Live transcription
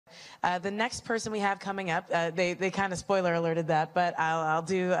The next person we have coming up, they kind of spoiler alerted that, but I'll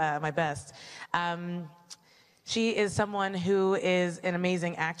do my best. She is someone who is an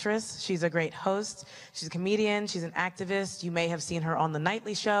amazing actress. She's a great host. She's a comedian. She's an activist. You may have seen her on The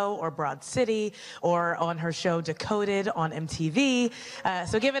Nightly Show or Broad City or on her show Decoded on MTV.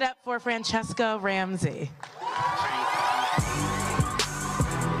 So give it up for Franchesca Ramsey.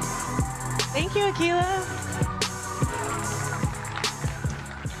 Thank you, Akila.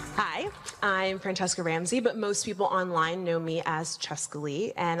 Hi, I'm Franchesca Ramsey, but most people online know me as Cheska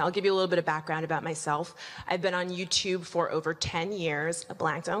Lee, and I'll give you a little bit of background about myself. I've been on YouTube for over 10 years,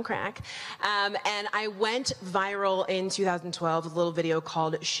 black don't crack, and I went viral in 2012 with a little video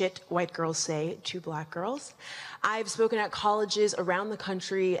called Shit White Girls Say to Black Girls. I've spoken at colleges around the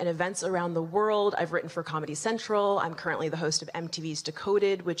country and events around the world. I've written for Comedy Central. I'm currently the host of MTV's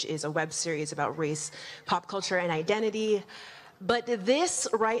Decoded, which is a web series about race, pop culture, and identity. But this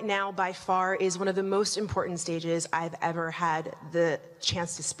right now, by far, is one of the most important stages I've ever had the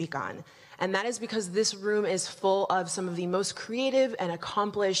chance to speak on. And that is because this room is full of some of the most creative and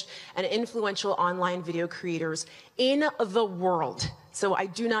accomplished and influential online video creators in the world. So I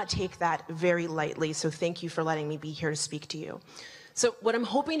do not take that very lightly, so thank you for letting me be here to speak to you. So what I'm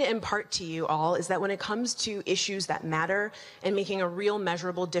hoping to impart to you all is that when it comes to issues that matter and making a real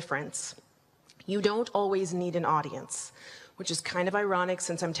measurable difference, you don't always need an audience. Which is kind of ironic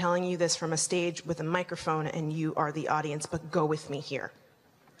since I'm telling you this from a stage with a microphone and you are the audience, but go with me here.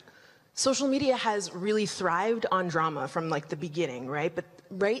 Social media has really thrived on drama from like the beginning, right? But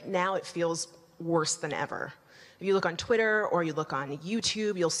right now it feels worse than ever. If you look on Twitter or you look on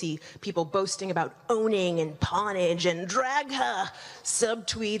YouTube, you'll see people boasting about owning and pawnage and drag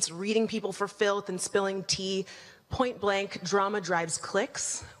subtweets, reading people for filth and spilling tea. Point blank, drama drives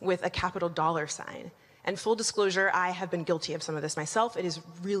clicks with a capital $sign. And full disclosure, I have been guilty of some of this myself. It is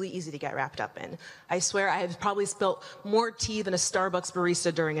really easy to get wrapped up in. I swear I have probably spilt more tea than a Starbucks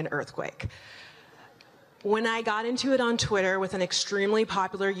barista during an earthquake. When I got into it on Twitter with an extremely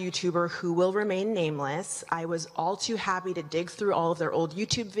popular YouTuber who will remain nameless, I was all too happy to dig through all of their old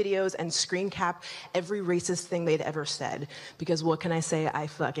YouTube videos and screen cap every racist thing they'd ever said. Because what can I say? I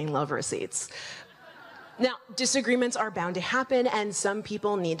fucking love receipts. Now, disagreements are bound to happen, and some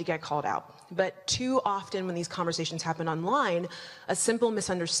people need to get called out. But too often when these conversations happen online, a simple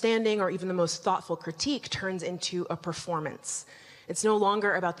misunderstanding or even the most thoughtful critique turns into a performance. It's no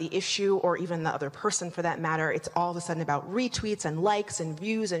longer about the issue or even the other person for that matter. It's all of a sudden about retweets and likes and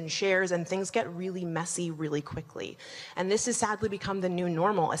views and shares, and things get really messy really quickly. And this has sadly become the new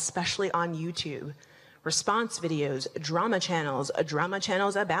normal, especially on YouTube. Response videos, drama channels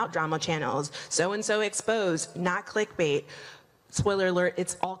about drama channels, so-and-so exposed, not clickbait. Spoiler alert,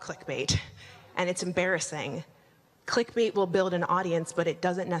 it's all clickbait, and it's embarrassing. Clickbait will build an audience, but it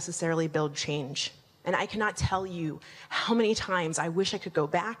doesn't necessarily build change. And I cannot tell you how many times I wish I could go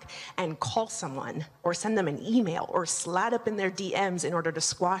back and call someone or send them an email or slide up in their DMs in order to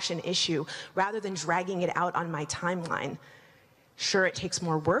squash an issue rather than dragging it out on my timeline. Sure, it takes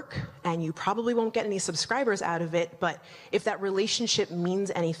more work, and you probably won't get any subscribers out of it, but if that relationship means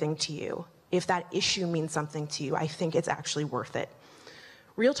anything to you, if that issue means something to you, I think it's actually worth it.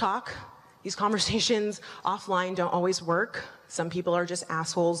 Real talk, these conversations offline don't always work. Some people are just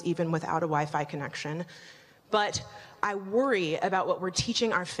assholes even without a Wi-Fi connection. But I worry about what we're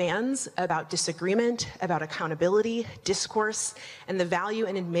teaching our fans about disagreement, about accountability, discourse, and the value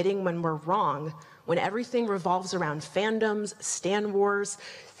in admitting when we're wrong, when everything revolves around fandoms, stan wars,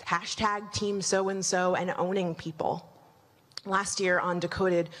 hashtag team so-and-so, and owning people. Last year on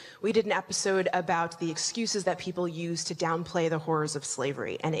Decoded, we did an episode about the excuses that people use to downplay the horrors of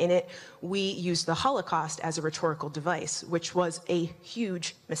slavery. And in it, we used the Holocaust as a rhetorical device, which was a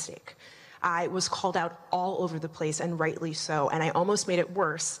huge mistake. I was called out all over the place, and rightly so, and I almost made it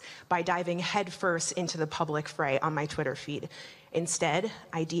worse by diving headfirst into the public fray on my Twitter feed. Instead,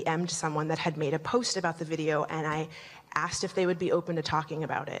 I DM'd someone that had made a post about the video, and I asked if they would be open to talking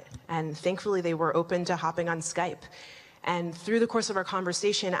about it. And thankfully, they were open to hopping on Skype. And through the course of our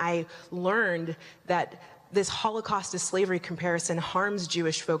conversation, I learned that this Holocaust to slavery comparison harms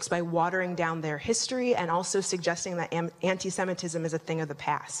Jewish folks by watering down their history and also suggesting that anti-Semitism is a thing of the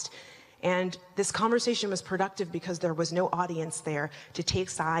past. And this conversation was productive because there was no audience there to take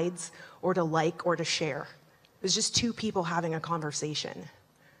sides or to like or to share. It was just two people having a conversation.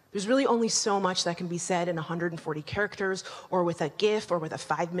 There's really only so much that can be said in 140 characters or with a GIF or with a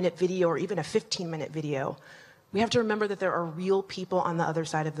 5-minute video or even a 15-minute video. We have to remember that there are real people on the other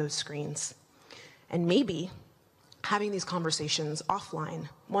side of those screens. And maybe having these conversations offline,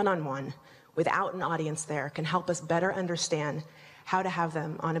 one-on-one, without an audience there, can help us better understand how to have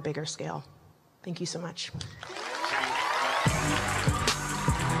them on a bigger scale. Thank you so much.